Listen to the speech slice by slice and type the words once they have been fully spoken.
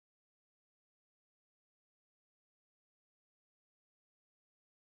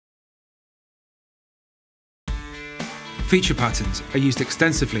Feature patterns are used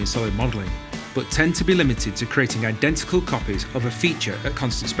extensively in solid modelling, but tend to be limited to creating identical copies of a feature at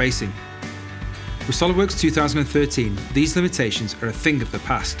constant spacing. With SolidWorks 2013, these limitations are a thing of the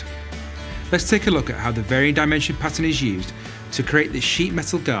past. Let's take a look at how the varying dimension pattern is used to create this sheet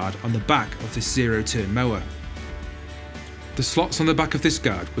metal guard on the back of this zero-turn mower. The slots on the back of this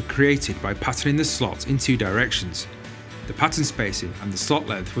guard were created by patterning the slot in two directions. The pattern spacing and the slot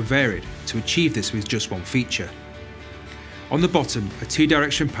length were varied to achieve this with just one feature. On the bottom, a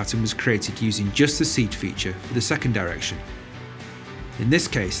two-direction pattern was created using just the seat feature for the second direction. In this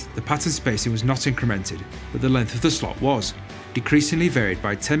case, the pattern spacing was not incremented, but the length of the slot was, decreasingly varied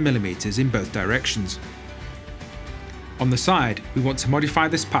by 10mm in both directions. On the side, we want to modify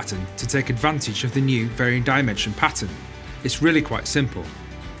this pattern to take advantage of the new varying dimension pattern. It's really quite simple.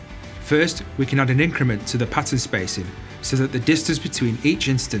 First, we can add an increment to the pattern spacing so that the distance between each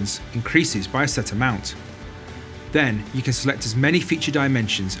instance increases by a set amount. Then, you can select as many feature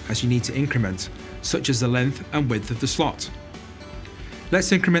dimensions as you need to increment, such as the length and width of the slot.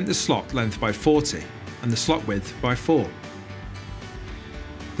 Let's increment the slot length by 40 and the slot width by 4.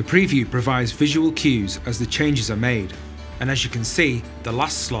 The preview provides visual cues as the changes are made, and as you can see, the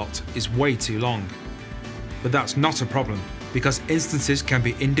last slot is way too long. But that's not a problem, because instances can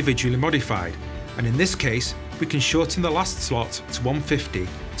be individually modified, and in this case, we can shorten the last slot to 150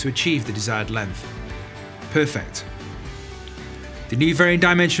 to achieve the desired length. Perfect. The new varying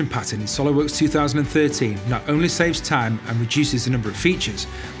dimension pattern in SolidWorks 2013 not only saves time and reduces the number of features,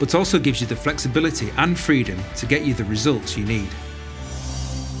 but also gives you the flexibility and freedom to get you the results you need.